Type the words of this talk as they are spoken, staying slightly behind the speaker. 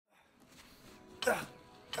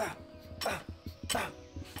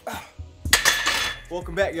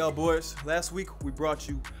Welcome back, y'all boys. Last week we brought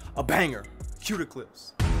you a banger. Cue the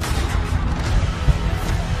clips.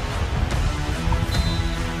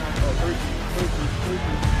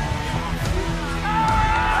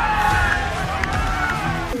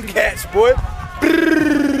 Catch, boy.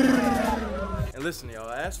 And listen, y'all,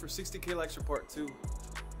 I asked for 60K likes for part 2,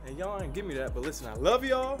 and y'all ain't give me that, but listen, I love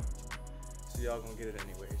y'all, so y'all gonna get it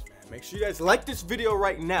anyways, man. Make sure you guys like this video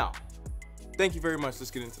right now. Thank you very much. Let's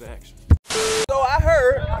get into the action. So I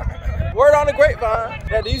heard word on the grapevine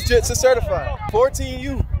that these jits are certified.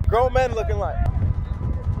 14U, grown men looking like.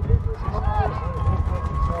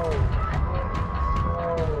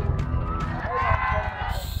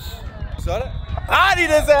 Saw that? I need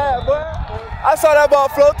his ass, boy. I saw that ball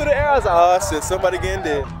float through the air. I was like, oh shit, somebody getting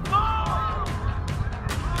dead.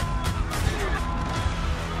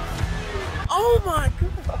 Oh my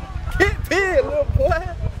god. Get big, little boy.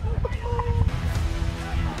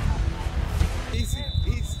 Easy.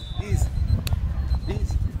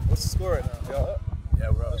 What's the score right now? Y'all up? Yeah,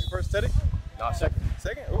 we're up. What's the first steady? No, second.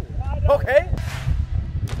 Second? Ooh. Okay.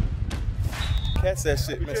 Catch that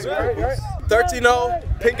shit, man. 13-0,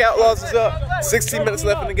 Pink Outlaws is up. 16 minutes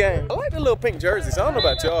left in the game. I like the little pink jerseys. I don't know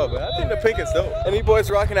about y'all, but I think the pink is dope. Any boys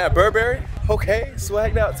rocking that Burberry? Okay,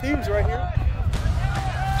 swagged out teams right here.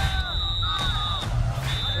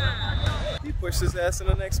 He pushed his ass in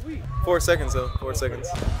the next week. 4 seconds though, 4 seconds.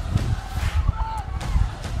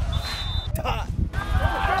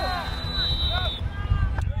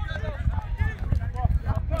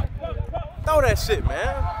 Throw that shit,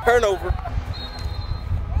 man. Turnover.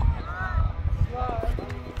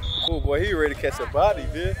 Oh boy, he ready to catch a body,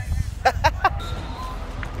 dude.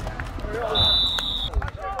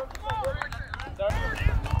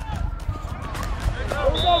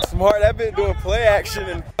 Smart, that bit doing play action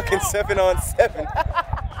and fucking 7-on-7.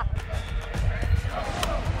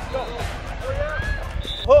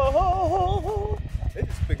 They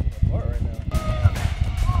just picking me apart right now.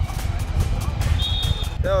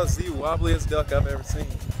 That was the wobbliest duck I've ever seen.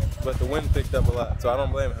 But the wind picked up a lot, so I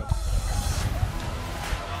don't blame him.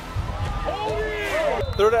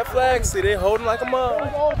 Throw that flag, see they holding like a mom.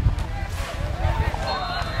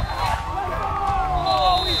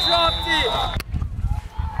 Oh, he dropped it!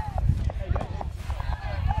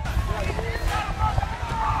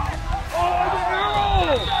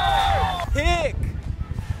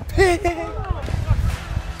 Pick!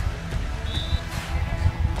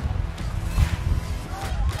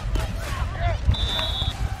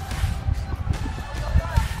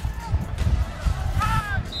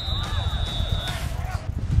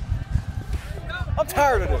 I'm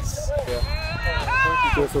tired of this. Yeah.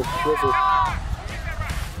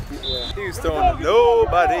 He was throwing to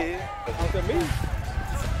nobody. Look at me.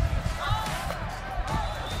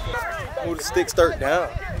 Move the sticks third down.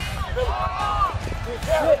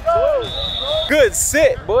 Good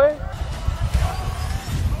sit, boy.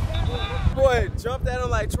 Boy, jumped at him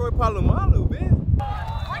like Troy Polamalu, man.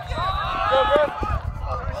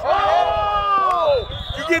 Oh!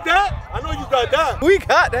 You get that? I know you got that. We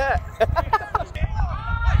got that.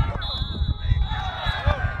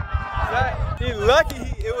 He lucky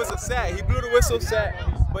it was a sack. He blew the whistle sack,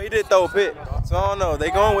 but he did throw a pick. So I don't know.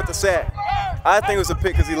 They going with the sack. I think it was a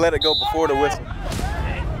pick because he let it go before the whistle.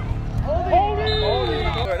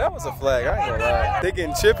 Boy, that was a flag. I ain't gonna lie. They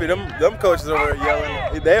getting chippy. Them coaches over here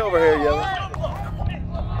yelling. They over here yelling.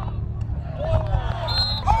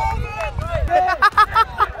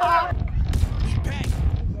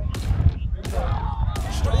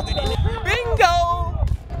 Bingo!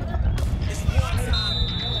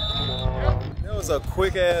 That was a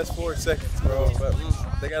quick ass 4 seconds, bro. But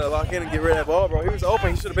they gotta lock in and get rid of that ball, bro. He was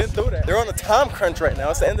open. He should have been through that. They're on a time crunch right now.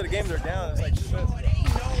 It's the end of the game. They're down. It's like 2 minutes.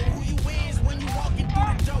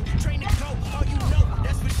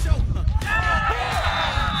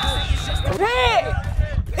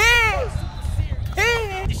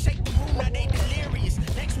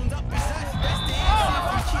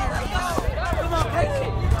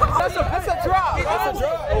 That's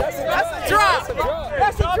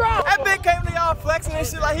a drop. That big came to y'all flexing and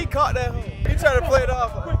shit like he caught that hole. He trying to play it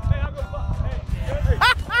off.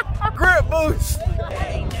 Grip boost.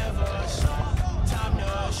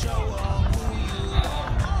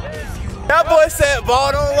 That boy said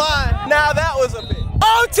ball don't lie. Now that was a bit.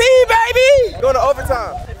 OT, baby! Going to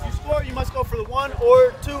overtime. If you score, you must go for the 1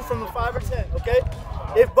 or 2 from the 5 or 10, okay?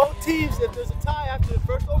 If both teams, if there's a tie after the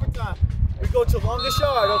first overtime, we go to longest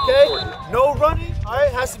yard, okay? No running, all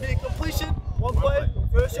right? Has to be a completion, 1 play,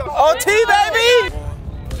 first yard. OT, baby!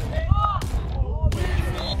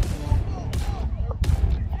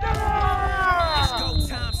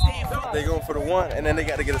 They going for the one, and then they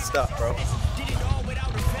got to get a stop, bro.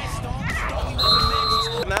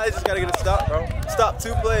 Now they just got to get a stop, bro. Stop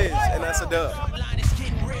 2 plays, and that's a dub.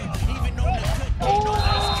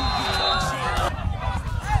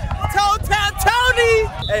 Tony!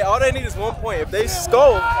 Hey, all they need is 1 point. If they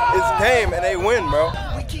score, it's game, and they win, bro.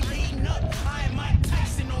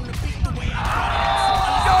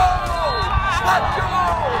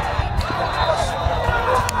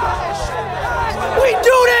 We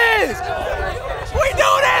do this! We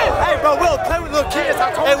do this! Hey, bro, we don't play with little kids.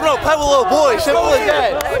 Hey, we don't play with little boys. Simple as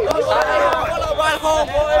that. Right home,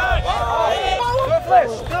 boy. Good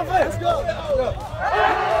flash. Let's go.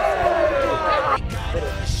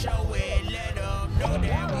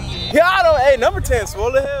 Got him. Hey, number 10,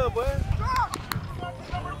 swole the hell, boy.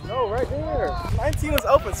 No, right there. 19 was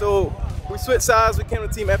open, so we switched sides. We came to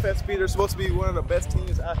Team FSP. They're supposed to be one of the best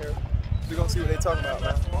teams out here. So we're going to see what they're talking about,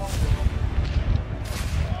 man.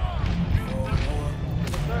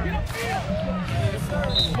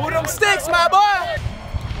 Move them sticks, my boy!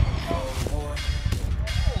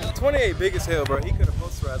 28 big as hell, bro. He could have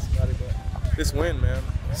posterized somebody, but this win, man.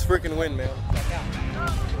 This freaking win, man.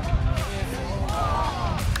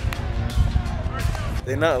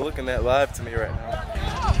 They're not looking that live to me right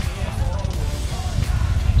now.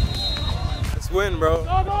 This win, bro.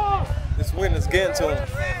 This win is getting to him.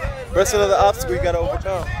 Rest of the obstacle you gotta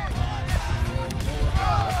overcome.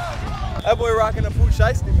 That boy rocking a Pooh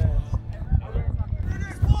Shiesty, man.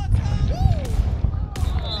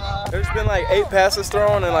 There's been like 8 passes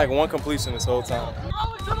thrown and like 1 completion this whole time.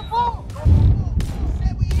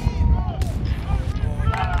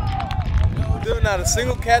 Still not a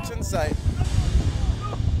single catch in sight.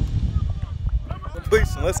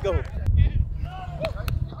 Completion, let's go.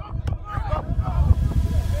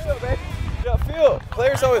 Field.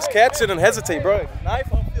 Players always catch it and hesitate, bro.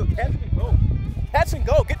 Knife on field, catch and go. Catch and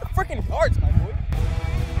go. Get the freaking yards, my boy.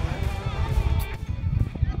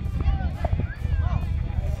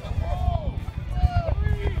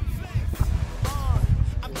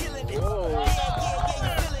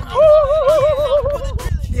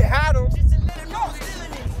 You had him.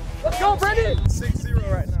 Let's go, Brendan.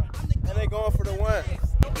 6-0 right now. And they going for the win.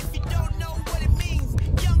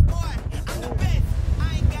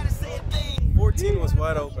 14 was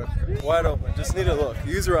wide open. Wide open. Just need a look.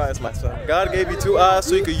 Use your eyes, my son. God gave you 2 eyes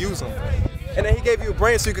so you could use them. And then he gave you a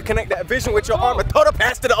brain so you could connect that vision with your arm and throw the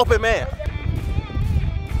pass to the open man.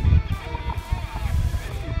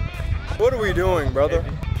 What are we doing, brother?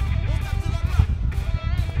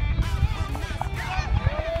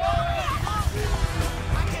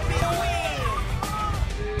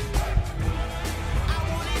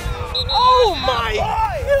 Oh my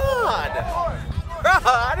God!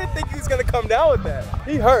 I didn't think he was gonna come down with that.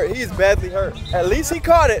 He hurt. He is badly hurt. At least he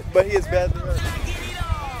caught it, but he is badly hurt.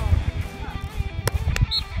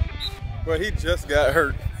 But he just got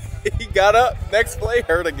hurt. He got up. Next play,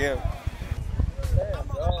 hurt again. Damn,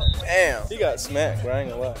 dog. Damn. He got smacked, bro. I ain't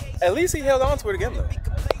gonna lie. At least he held on to it again, though.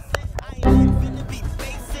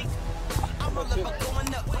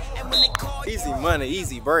 Easy money,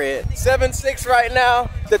 easy bread. 7-6 right now.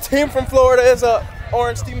 The team from Florida is up.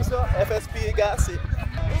 Orange team is up. FSP got it.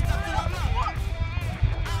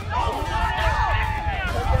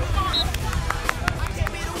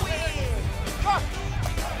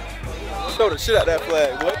 Throw the shit out that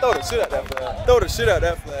flag, boy. Throw the shit out that flag. Throw the shit out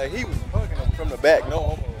that flag. He was hugging him from the back. No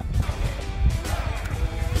homo.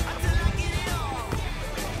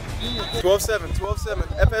 12-7, 12-7.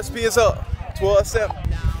 FSP is up. 12-7.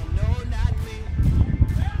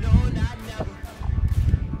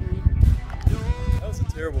 That was a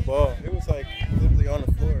terrible ball. It was like literally on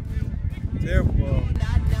the floor. Terrible ball.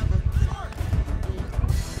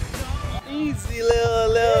 Easy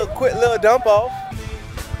little quick little dump off.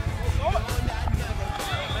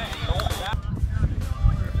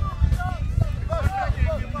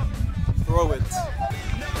 Throw it.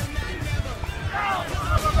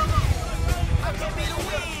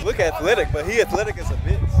 Look athletic, but he athletic as a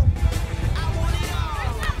bitch.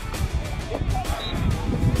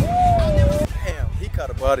 Damn, he caught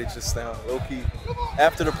a body just now, low key.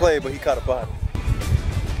 After the play, but he caught a body.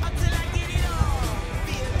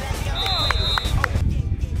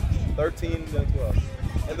 (13-12),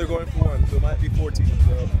 and they're going for 1, so it might be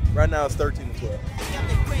 14-12. Right now it's 13-12.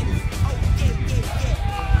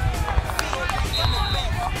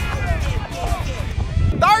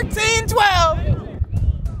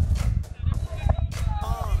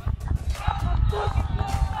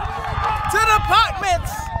 To the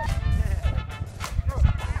apartments.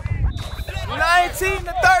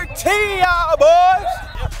 19-13, y'all boys.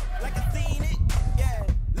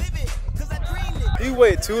 He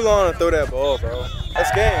waited too long to throw that ball, bro.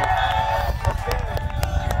 That's game.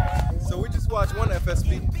 So we just watched one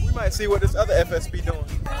FSP. We might see what this other FSP doing.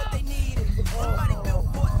 Throw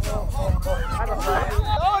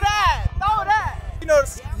that! Throw that! You know,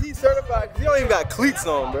 he's certified because he don't even got cleats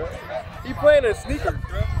on, bro. He playing in sneakers,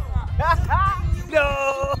 bro.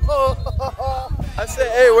 No! I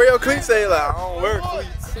said, hey, where your cleats at? Like, I don't wear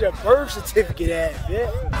cleats. See the birth certificate at,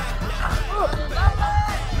 bitch.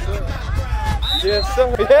 Yes,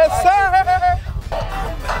 sir. Yes, sir.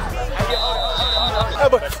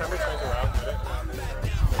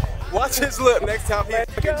 Watch his lip next time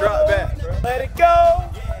he can drop back, bro. Let it go.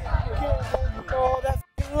 Oh, that's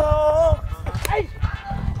long. Hey.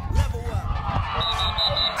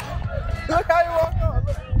 Look how you walk on.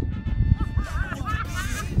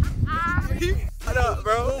 What up,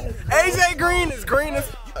 bro? AJ Greene is green as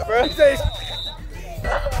bro.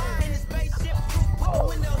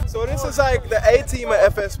 So this is like the A team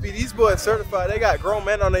of FSP. These boys certified. They got grown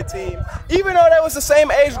men on their team. Even though that was the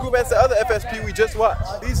same age group as the other FSP we just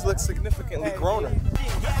watched. These look significantly growner.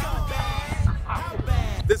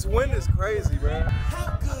 This wind is crazy, bro.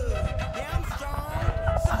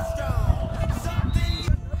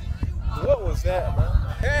 What was that, bro?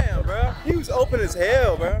 Damn, bro. He was open as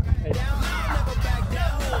hell, bro.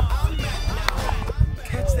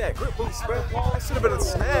 Catch that grip boost, bro. That should have been a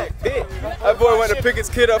snag pick. That boy went to pick his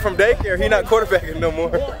kid up from daycare. He not quarterbacking no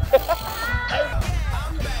more.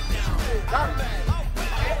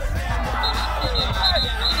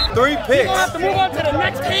 3 picks. We're gonna have to move on to the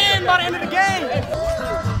next 10 by the end of the game.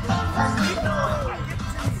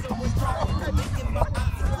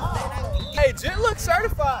 Hey, Jit looks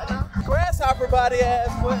certified. Grasshopper body ass,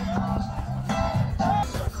 boy.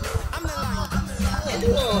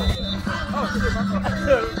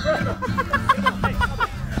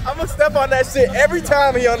 I'm gonna step on that shit every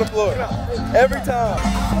time he on the floor. Every time.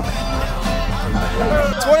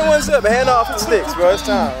 21 zip, hand off the sticks, bro. It's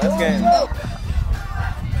time. Let's game.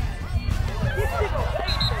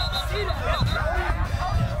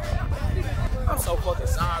 I'm so fucking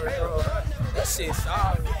sorry, bro. That shit's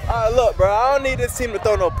sorry. Alright, look, bro. I don't need this team to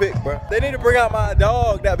throw no pick, bro. They need to bring out my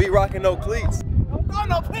dog that be rocking no cleats. Don't throw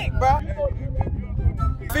no pick, bro.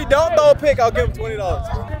 If he don't throw a pick, I'll give him $20.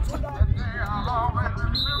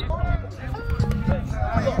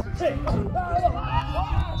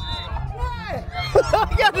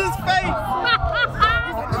 Look at his face.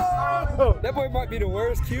 That boy might be the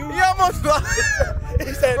worst Q. He almost lost.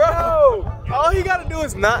 He said, bro, all he gotta do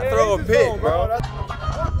is not throw a pick, bro.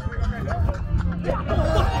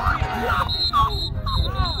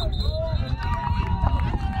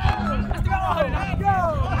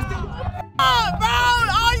 Oh, bro,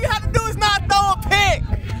 all you have to do is not throw a pick.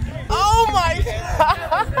 Oh my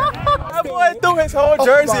God. That boy threw his whole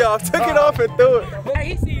jersey off, took it off and threw it. Hey,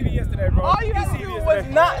 he seen me yesterday, bro. All you had to do was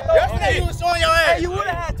not throw a pick. Yesterday you was showing your ass. Hey, you would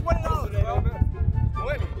have had $20, bro.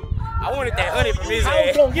 I wanted that honey from his ass. I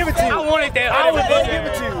was gonna give it to you. I wanted that I honey was from gonna his give it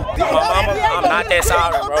ass. to you. I'm not that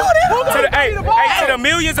sorry, bro. To the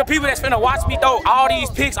millions of people that's finna watch me throw all these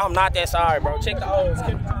picks, I'm not that sorry, bro. Check the O's.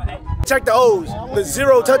 Check the O's. The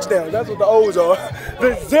 0 touchdowns. That's what the O's are.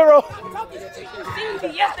 The 0.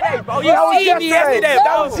 Yesterday, bro. That was yesterday.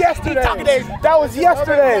 That was yesterday. That was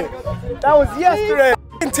yesterday. That was yesterday.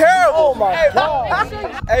 Terrible. Oh my God.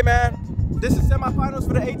 Hey man, this is semifinals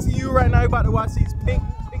for the ATU right now. We're about to watch these pink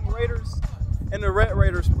Raiders and the red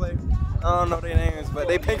Raiders play. I don't know their names, but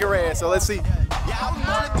they pink and red, so let's see. Yeah, I was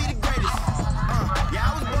born to be the greatest. Yeah,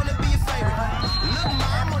 I was born to be your favorite. Look,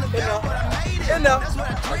 mom, on the field, but I made it. That's what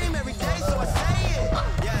I dream every day, so I say it.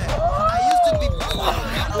 Yeah, I used to be broke.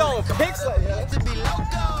 Throwing picks like that. I used to be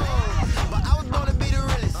loco, but I was born to be the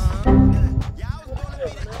realest. Yeah, I was born to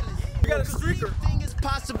be the realest. We got a streaker. Anything is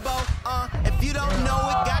possible. If you don't know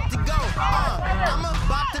it, got to go. I'm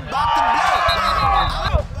about to blow.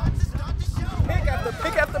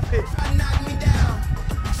 Pick after pick. Try to knock me down,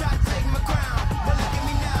 try to take my crown, but look at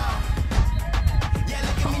me now. Yeah,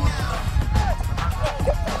 look at me now.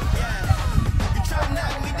 Yeah, you try to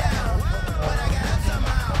knock me down, but I got up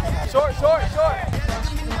somehow. Short. Look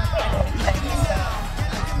at me now.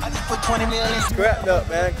 I just put 20 million. Scrapped up,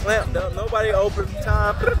 man. Clamped up. Nobody open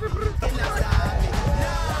time.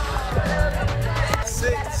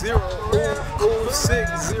 6-0. Ooh,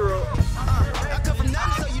 6-0. I come from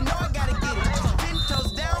nothing, so you know I gotta get it. 10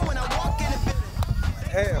 toes down when I walk in the building.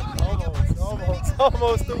 Damn,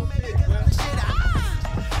 almost threw a pick, man. Shit,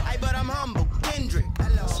 I but I'm humble. Kendrick,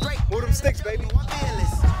 hello, straight. Move them sticks, baby. I'm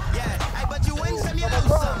fearless. Yeah, I but you win some, you lose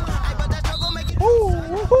some. I but that struggle make it.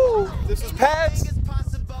 Woo! This is pads. It's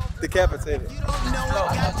possible. Decapitated. You don't know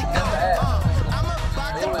it got to go. I'm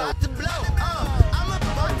about to blow. I'm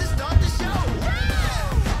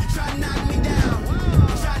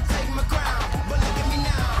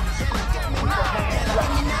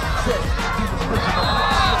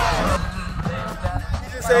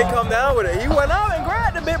just ain't come down with it. He went out and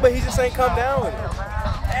grabbed a bit, but he just ain't come down with it.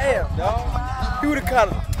 Damn, dog. He would have caught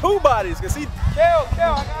 2 bodies, because he, Kel, I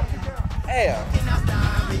got you, Kel. Damn.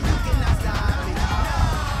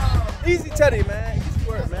 Easy Teddy, man. Easy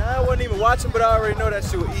work, man. I wasn't even watching, but I already know that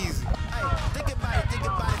shit was easy.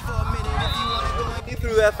 He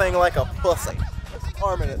threw that thing like a pussy.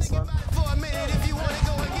 Arming it, son.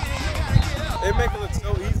 They make it look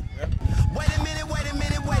so easy, man. Wait a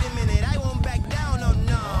minute, I won't back down,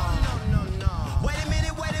 no. Wait a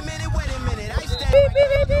minute, I stand.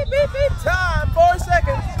 Beep. Time, 4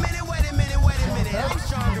 seconds. Wait a minute, I'm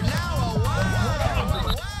stronger now, or what?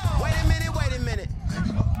 Wait a minute.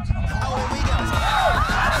 Oh, here we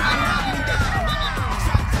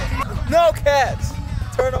go. No cats.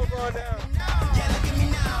 Turn over on down. Yeah, look at me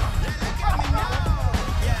now.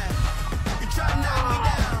 Yeah, you try to knock me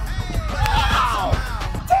down.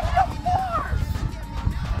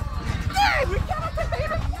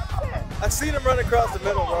 I seen him run across the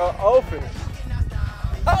middle, bro. Open, no.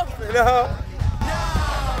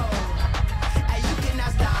 Hey, you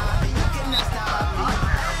cannot stop me. You cannot stop me.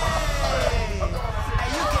 Hey,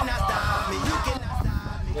 you cannot stop me.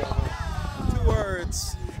 2 words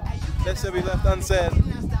that should be left unsaid.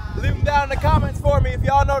 Leave them down in the comments for me if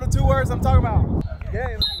y'all know the 2 words I'm talking about.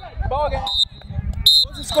 Game. Ball game.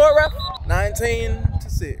 What's the score, ref?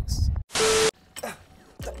 19-6.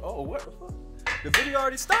 Oh, what the fuck? The video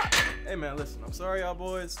already stopped. Hey man, listen, I'm sorry y'all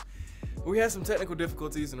boys. We had some technical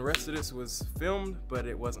difficulties and the rest of this was filmed, but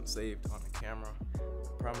it wasn't saved on the camera. I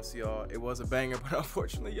promise y'all, it was a banger, but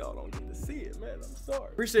unfortunately y'all don't get to see it, man. I'm sorry.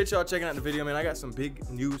 Appreciate y'all checking out the video, man. I got some big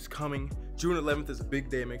news coming. June 11th is a big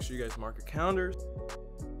day. Make sure you guys mark your calendars.